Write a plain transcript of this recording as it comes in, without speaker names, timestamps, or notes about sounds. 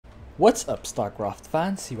What's up, Starcraft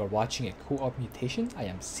fans? You are watching a co-op mutation. I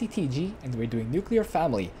am CTG and we're doing Nuclear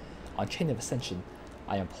Family on Chain of Ascension.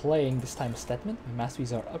 I am playing this time Stetmann. My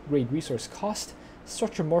masteries are upgrade resource cost,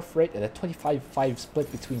 structure morph rate, and a 25-5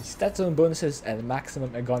 split between stat zone bonuses and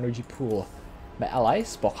maximum energy pool. My ally,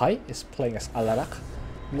 Spokai, is playing as Alarak.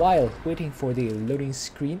 While waiting for the loading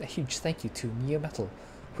screen, a huge thank you to Neometal,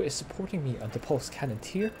 who is supporting me on the Pulse Cannon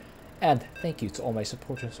tier. And thank you to all my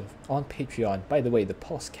supporters on Patreon. By the way, the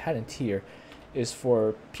Pulse Cannon tier is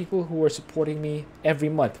for people who are supporting me every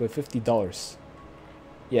month with $50.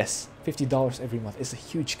 Yes, $50 every month is a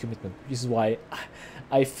huge commitment, which is why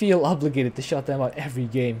I feel obligated to shout them out every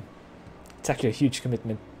game. It's actually a huge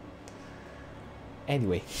commitment.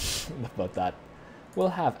 Anyway, enough about that. We'll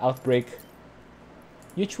have Outbreak,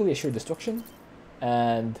 Mutually Assured Destruction,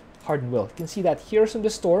 and Hardened Will. You can see that Heroes from the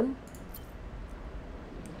Storm,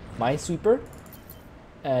 Minesweeper,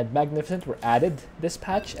 and Magnificent were added this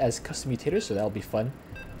patch as custom mutators, so that'll be fun.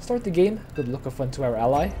 Start the game, good look of fun to our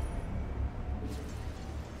ally.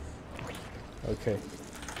 Okay,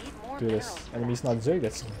 do this. Enemies not Zerg,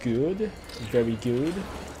 that's good. Very good.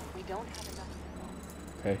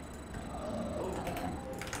 Okay.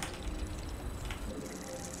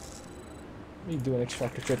 Let me do an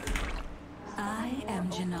extractor trick. I am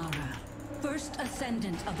Janara, first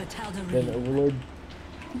ascendant of the Tal'Darim. Then Overlord.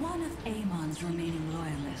 One of Amon's remaining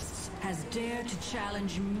loyalists has dared to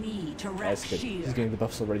challenge me to wreck That's good. Sheer. He's getting the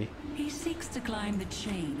buffs already. He seeks to climb the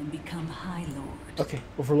chain and become High Lord. Okay,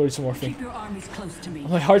 Overlord's morphing. Keep your armies close to me.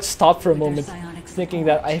 My heart stopped for a With their moment, psionic thinking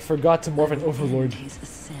support, that I forgot to morph an Overlord. his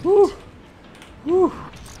ascent. Woo! Woo!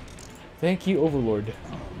 Thank you, Overlord.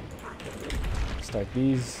 Start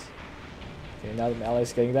these. Okay, now that my ally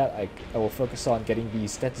is getting that, I will focus on getting the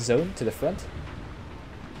stat zone to the front.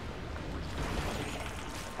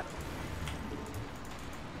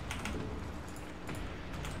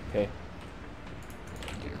 Okay.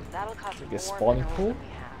 That'll cost Get a spawning pool.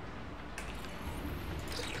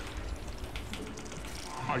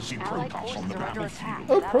 I see Protoss on the battlefield.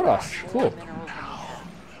 Oh, Protoss! Cool.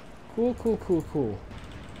 Cool, cool, cool, cool.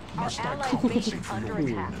 Must I Allied compensate base for under your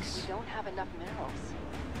attack. weakness? We don't have enough minerals.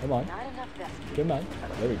 Come on. Not enough vestige. Good man.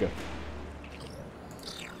 There we go.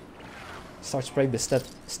 Start spraying the stat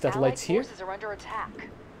Allied lights here. forces are under attack.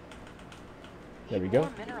 There we Need go.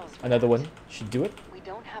 more minerals for Another that. one should do it. We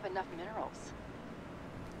don't have enough minerals.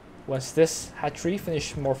 Once this hatchery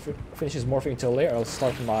finishes morphing into a layer, I'll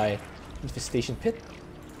start my infestation pit.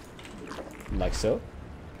 Like so.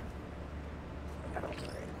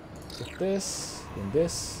 With this, and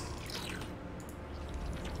this.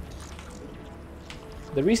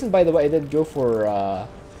 The reason, by the way, I didn't go for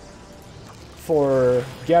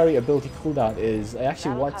Gary ability cooldown is I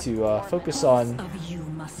actually want to focus on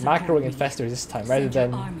macroing Infestors this time, rather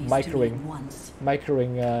than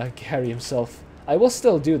microing Gary himself. I will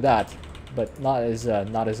still do that, but not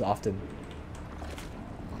as often.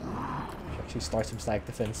 Actually, start some static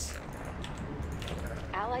defense.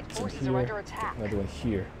 Allied Some forces are here, under attack. another one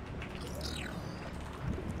here.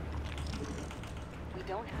 We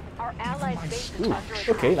don't have our allied base is Ooh, under attack.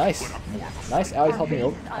 okay, nice. Nice, allies helping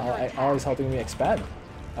me. Allies helping me expand.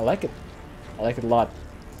 I like it. I like it a lot.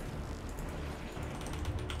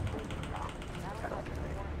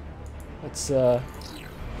 Let's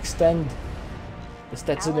extend the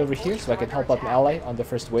stat zone over here so I can help out my ally on the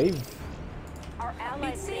first wave. Our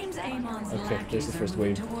allied It seems base Amon's Okay, there's the lackeys first are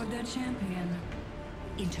moving wave. toward their champion.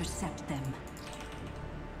 Intercept them.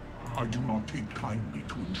 I do not take kindly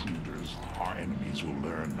to intruders. Our enemies will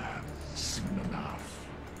learn that soon enough.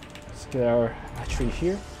 Let's get our hatchery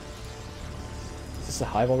here. Is this a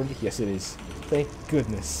hive already? Yes, it is. Thank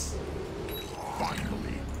goodness.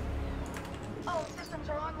 Finally. All systems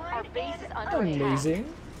are online. Our base is under Amazing.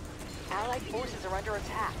 attack. Allied forces are under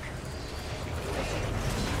attack.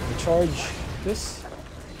 Recharge this.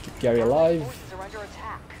 Keep Gary Allied alive. forces are under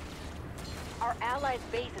attack. Our allied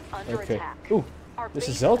base is under Okay. attack. Ooh, Our this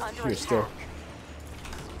base is health under here still. attack.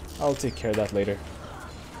 I'll take care of that later.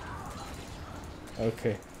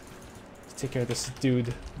 Okay. Let's take care of this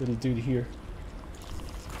little dude here.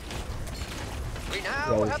 We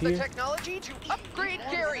now Right have here. the technology to upgrade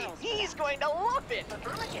Gary. He's going to love it.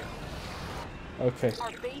 Okay.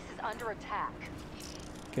 Our base is under attack.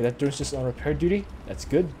 Okay, that drone's just on repair duty. That's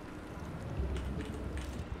good.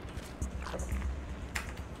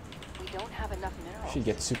 We don't have enough minerals. Should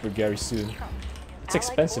get Super Gary soon. It's Allied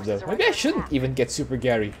expensive though. forces are Maybe I under shouldn't attack. even get Super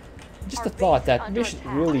Gary. Just Our a thought base that is maybe I under should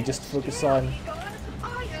attack. really just focus on.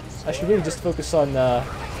 I should really just focus on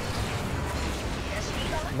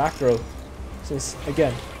macro, since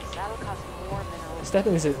again, That'll cost more minerals.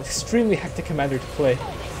 Stetmann is an extremely hectic commander to play. Your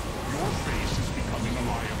base is becoming a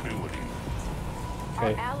liability.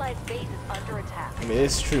 Okay. Our allied base is under attack. I mean, it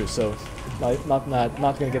is true, so not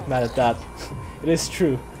gonna get mad at that. It is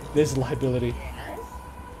true. It is a liability.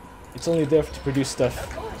 It's only there to produce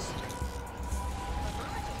stuff.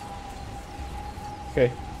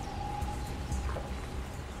 Okay.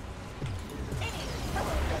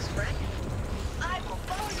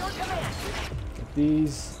 Get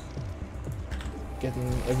these. Get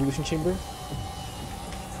an evolution chamber.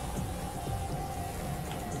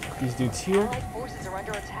 These dudes here. Allied forces are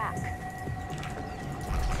under attack.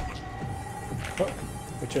 Oh,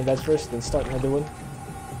 return that first, then start another one.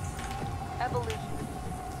 Evolution.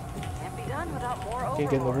 Can't be done without more Okay,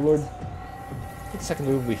 get an overlords. overlord. Get the second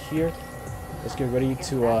overlord here. Let's get ready Guess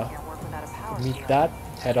to that can't work without a power meet shield. that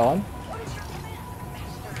head on.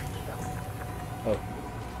 Oh.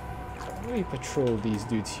 Let me patrol these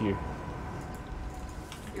dudes here.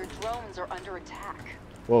 Your drones are under attack.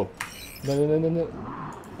 Whoa. No.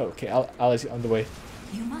 Oh, okay, allies on the way.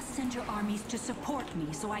 You must send your armies to support me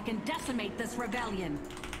so I can decimate this rebellion.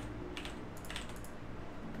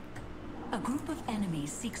 A group of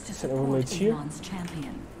enemies seeks to Set support overloads here. Elon's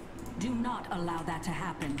champion. Do not allow that to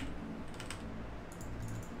happen.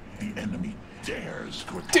 The enemy dares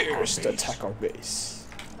to attack Dares our to base. attack our base.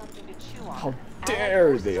 Something to chew on. How Allied dare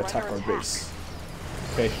forces they are attack under our attack. base?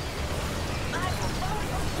 Okay.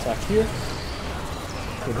 Attack here.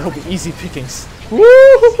 Okay, that'll be easy pickings.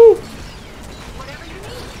 Woo!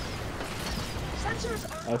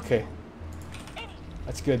 Okay.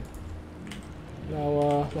 That's good.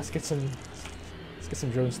 Now let's get some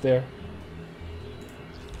drones there.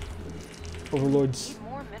 Overlords Need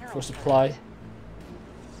more minerals for for supply. that.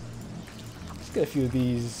 Let's get a few of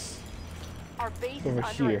these. Our base over is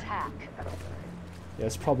under here. attack. Yeah,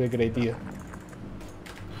 that's probably a good idea.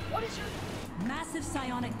 Massive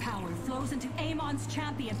psionic power flows into Amon's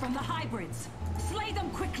champion from the hybrids. Slay them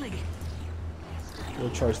quickly.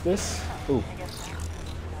 We'll charge this. Ooh.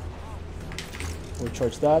 We'll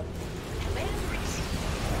charge that.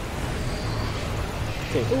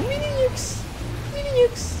 Okay. Oh, mini nukes! Mini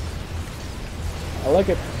nukes! I like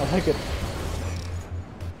it. I like it.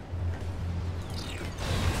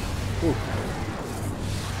 Ooh.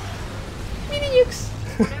 Mini nukes!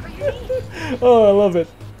 Oh, I love it.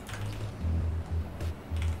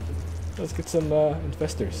 Let's get some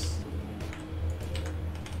infestors.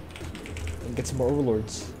 And get some more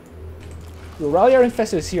overlords. We'll rally our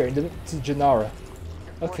infestors here into Janara.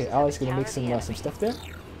 Okay, Ali's gonna make some stuff there.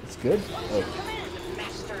 That's good. Oh.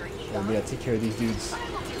 Oh, we gotta take care of these dudes.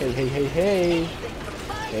 Hey, hey, hey, hey!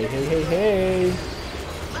 Hey, hey, hey, hey!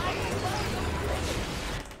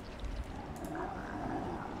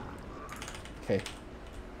 Okay.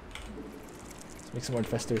 Let's make some more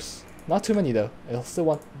infestors. Not too many though. I'll still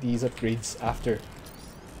want these upgrades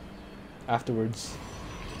afterwards.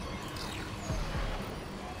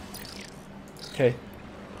 Okay.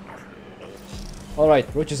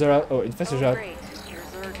 Alright, roaches are out. Oh, infestors are out. Great.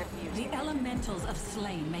 Resurgent The music. elementals of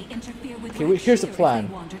Slain may interfere with Okay, my here's the cheer if plan.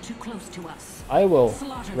 they wander too close to us. I will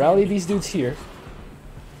Slaughter rally them. these dudes here.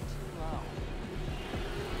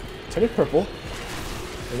 Turn it purple.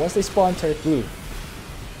 And once they spawn, turn it blue.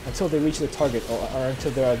 Until they reach the target or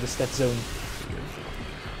until they're out of the stat zone.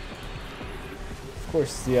 Of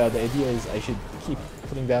course, the idea is I should keep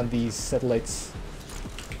putting down these satellites.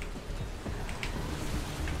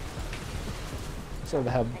 So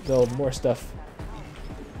they'll have more stuff.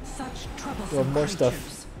 Such troublesome They'll have more stuff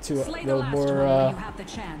creatures. to Slay the they'll last have one when you have the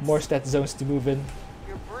chance. more stat zones to move in.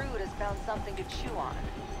 Your brood has found something to chew on.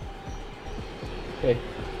 Okay.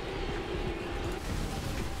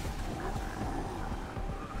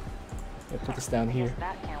 I'll put this down here. Guess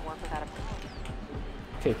that can't work without a power.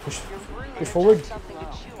 Okay, push Your brood push has forward. found something to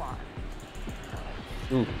chew on.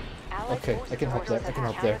 Ooh. Allied Okay, I forces can are help there. under I can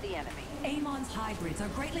help attack there. of the enemy. Amon's hybrids are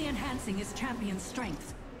greatly enhancing his champion's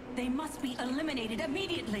strength. They must be eliminated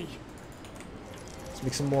immediately. Let's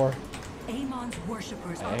make some more. Amon's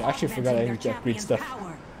worshippers I are actually forgot I augmenting need to their upgrade champion's stuff.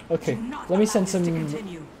 power. Okay, Do not let me allow send this to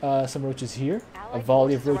continue. some roaches here. A Allied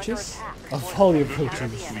volley of forces are under roaches. attack. A volley of Forces are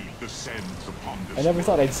roaches. the enemy. Fleet descends upon this I never world.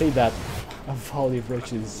 thought I'd say that. A volley of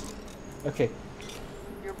roaches. Okay,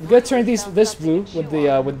 Your I'm gonna brood turn has this found this something blue to when chew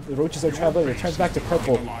on. the roaches are traveling. It turns back to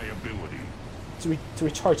purple Reliability. to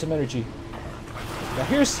recharge some energy. Now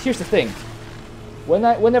here's the thing.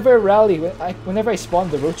 Whenever I spawn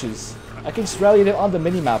the roaches, I can just rally them on the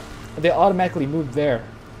minimap and they automatically move there.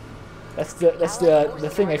 That's the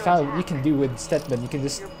thing I found you can do with Stetmann. You can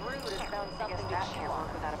just Your brood has found something to chew on.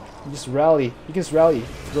 you can just rally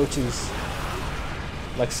roaches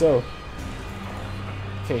like so.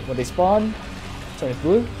 Okay, when they spawn, turn it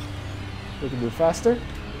blue. They can move faster.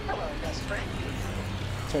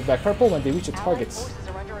 Turn back purple when they reach the Allied targets. forces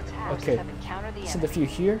are under attack. Okay. Have encountered the Send a enemy. few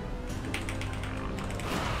here,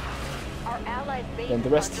 Our allied base then the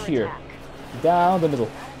is rest under here. attack. Down the middle.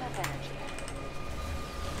 Enough energy.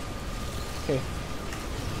 Okay.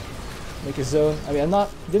 Make a zone. I mean,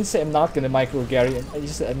 didn't say I'm not gonna micro Gary. I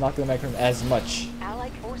just said I'm not gonna micro him as much.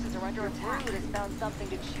 Allied forces are under attack. Brood has found something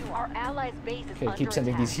to chew on. Our allies' base is Okay, under keep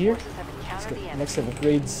sending attack. these here. Forces have Let's encountered get the enemy. next set of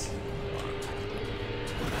upgrades.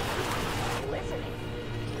 Listening.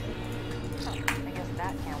 I guess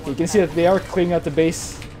that can't work. Okay, you can see that they are clearing out the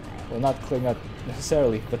base. Well, not clearing out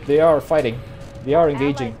necessarily, but they are fighting. They are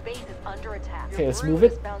engaging. Allied base is under attack. Okay, let's Brood move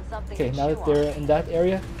it. has found something Okay, to now chew that on. they're in that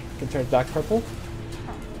area, you can turn it back purple. I You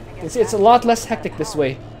can guess see it's a that- lot less hectic this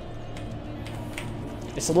way.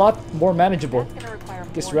 It's a lot more manageable. That's gonna require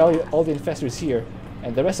Just more rally mass. all the infestors here,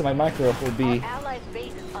 and the rest of my micro will be Our allies'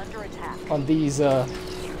 base is under attack. on these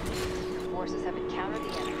Forces have encountered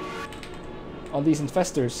the enemy. Your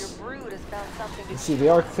infestors. brood has found something to You see, chew they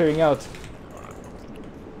are on. clearing out.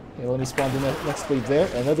 Okay, let me spawn the next wave there.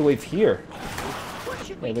 Another wave here.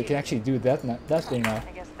 Yeah, they can actually do that thing now.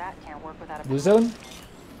 I guess that can't work without a Blue zone?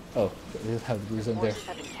 Oh, they don't have the blue zone there. Forces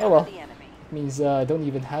have Oh encountered well. the enemy. Means I don't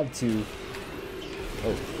even have to. Oh,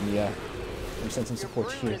 let me send some Your support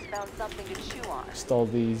brood here. has found something to chew on. Install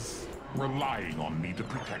these. Relying on me to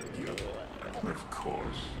protect you. Of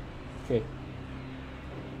course. Okay,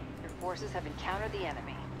 Your forces have encountered the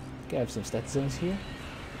enemy. okay, I have some stat zones here.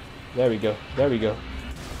 There we go. There we go.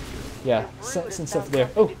 Yeah, Your brood send has stuff found there.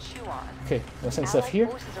 something Oh, to chew on. okay, we'll send stuff Allied here.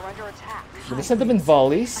 forces are under attack. I'm gonna send them in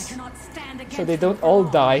volleys, cannot stand so they against don't them all for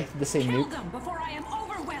long. die to the same Kill nuke. them before I am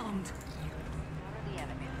overwhelmed. Encounter the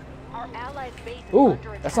enemy. Our allies' base is Ooh, under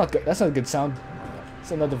attack. that's not good. That's not a good sound. It's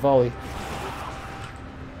another volley.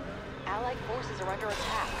 Allied forces are under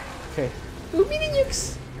attack. Okay. Ooh, mini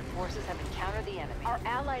nukes. Your forces have encountered the enemy. Our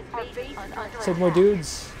allies' base is under attack. Send more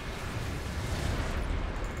dudes.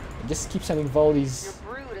 And just keep sending Your volleys.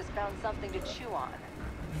 brood has found something to chew on.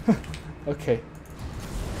 Okay.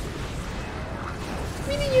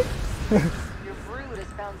 Your brood has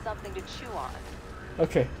found something to chew on.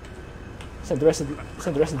 Okay. Send the rest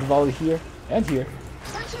of the volley here and here.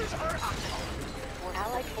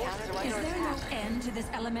 Allied forces are Is under there no attack. end to this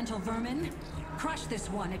elemental vermin? Crush this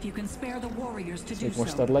one if you can spare the warriors to do Make more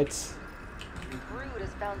so. stud lights. Your brood has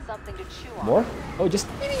found something to chew on. More? Oh, just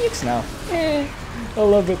mini nukes now. I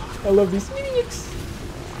love it. I love these mini nukes.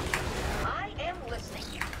 I am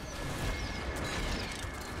listening.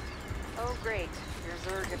 Oh great, your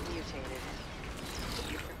Zerg have mutated.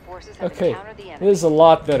 Your forces have Okay, encountered the enemy. this is a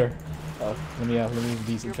lot better. Let me move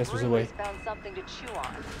these Your infestors brood away. has found something to chew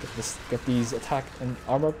on. Get these attack and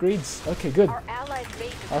armor upgrades. Okay, good. Our allies'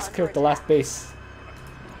 base is I'll under secure the attack. last base.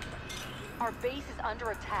 Our base is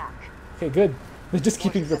under attack. Okay, good. They're just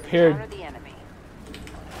keeping Forces have prepared. encountered the enemy.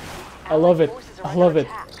 I love Allied it. forces are I under love it.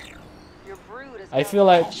 attack. Your brood has I found feel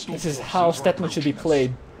like something this is how Stetmann should be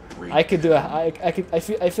played. I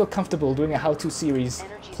feel comfortable doing a how-to series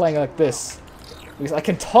playing like this because I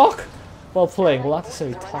can talk while playing. Well, not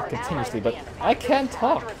necessarily talk continuously, but I can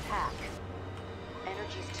talk. under attack.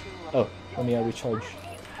 Energy's too low. Oh, let me recharge.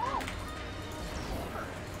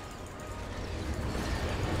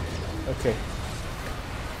 Okay.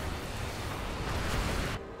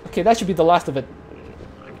 Okay, that should be the last of it.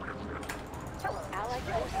 Allied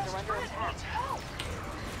forces are under attack.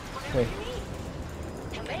 Okay,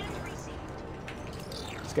 Command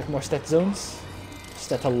received. let's get more stat zones.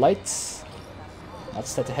 Stat lights. Not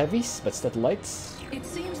stat heavies, but stat lights. It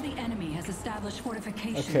seems the enemy has established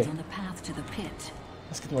fortifications Okay. on the path to the pit.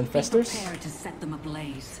 Let's get more Be infestors. prepared to set them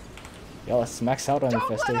ablaze. Yeah, let's max out on Don't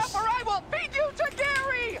let up infestors. or I will feed you to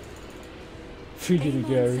Gary! Feed you to Amon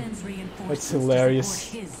Gary. sends reinforcements That's to hilarious.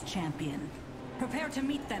 support his champion. Prepare to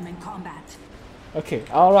meet them in combat. Okay,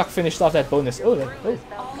 Alrock finished off that bonus. Oh, that, oh.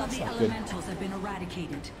 All of the not good. elementals have been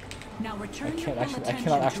eradicated. Now return I your can't full actually. I attention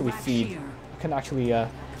cannot to actually feed. Rakshir. I can actually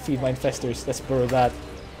feed my infestors. Let's borrow that.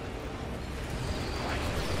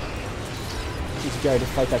 Use Gary to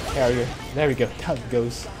fight that carrier. There we go. Down it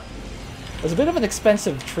goes. It was a bit of an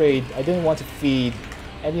expensive trade. I didn't want to feed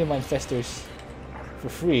any of my infestors for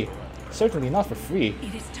free. Certainly not for free.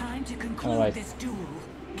 It is time to conclude Alright. this duel.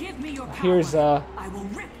 Give me your power. Here's I will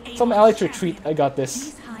rip some Amon's allied champion. retreat. I got this.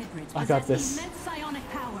 These hybrids I got possess this. immense psionic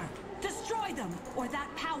power. Destroy them, or that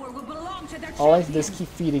power will belong to their All I have to do is champion.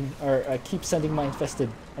 keep feeding, or keep sending my infested,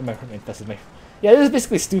 or my infested, my... Yeah, this is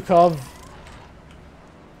basically Stukov.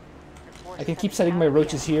 I can keep sending my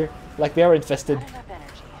roaches here, like they are infested. Not enough energy.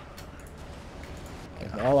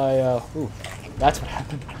 And all ooh, that's what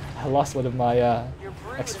happened. I lost one of my, Your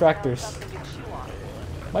brood has extractors. found something to chew on.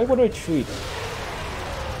 Might want to retreat.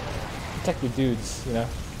 Protect your dudes, you know.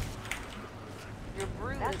 Your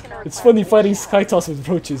brood is gonna It's require funny fighting more Skytoss with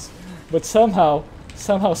roaches, but somehow,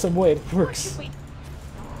 some way it works. Your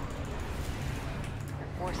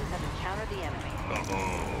forces have encountered the enemy.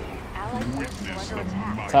 Allied forces are under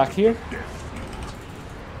attack. Attack here.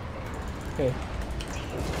 Okay.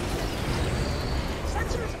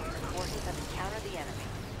 Forces have encountered the enemy.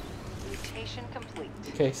 Mutation complete.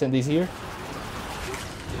 Okay, send these here.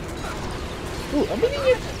 Ooh, I'm hitting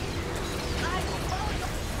it!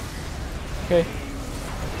 Okay.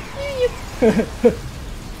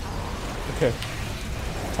 Okay.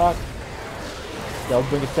 Attack. They'll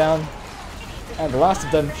bring it down. And the last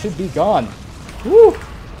of them should be gone. Woo!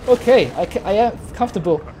 Okay, I am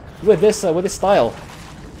comfortable with this style.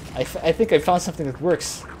 I think I found something that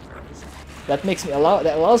works. That makes me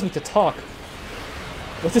that allows me to talk.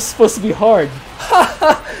 But this is supposed to be hard.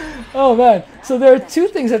 Oh man! So there are two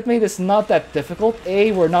things that made this not that difficult.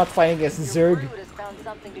 A, we're not fighting against Zerg. Brood has found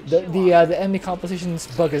something to The chew on. enemy compositions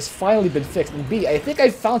bug has finally been fixed. And B, I think I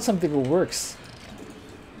found something that works.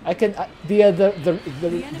 I can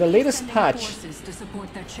the latest patch.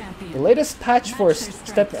 The latest patch for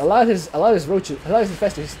Stetmann allowed his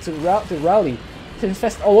infestors to rally, to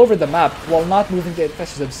infest all over the map while not moving the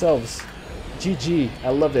infestors themselves. GG! I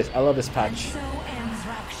love this. I love this patch.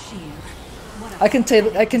 I can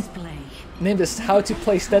name this "How to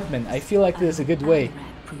Play Stetmann." I feel like this is a good way.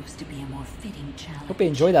 Hope you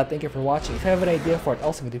enjoyed that. Thank you for watching. If you have an idea for what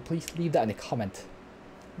else I'm going to do, please leave that in a comment.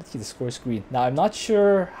 Let's see the score screen. Now I'm not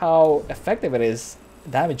sure how effective it is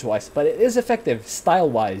damage-wise, but it is effective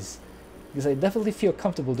style-wise because I definitely feel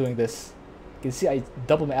comfortable doing this. You can see I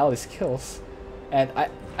double my ally's kills, and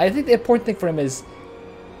I think the important thing for him is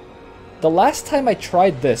the last time I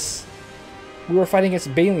tried this, we were fighting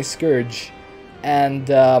against Bailey Scourge, and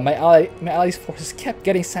my ally's forces kept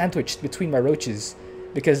getting sandwiched between my roaches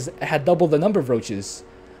because I had double the number of roaches.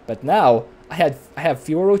 But now I have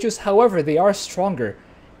fewer roaches. However, they are stronger.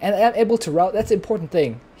 And I am able to rally. That's the important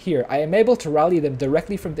thing here. I am able to rally them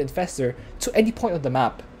directly from the infestor to any point on the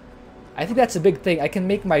map. I think that's a big thing. I can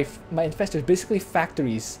make my infestors basically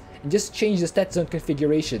factories and just change the stat zone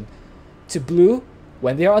configuration to blue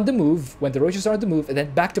when they are on the move, when the roaches are on the move, and then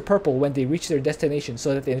back to purple when they reach their destination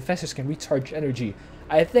so that the infestors can recharge energy.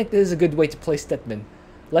 I think this is a good way to play Stetmann.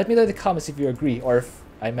 Let me know in the comments if you agree or if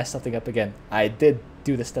I messed something up again. I did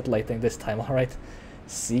do the stat light thing this time, alright?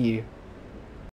 See you.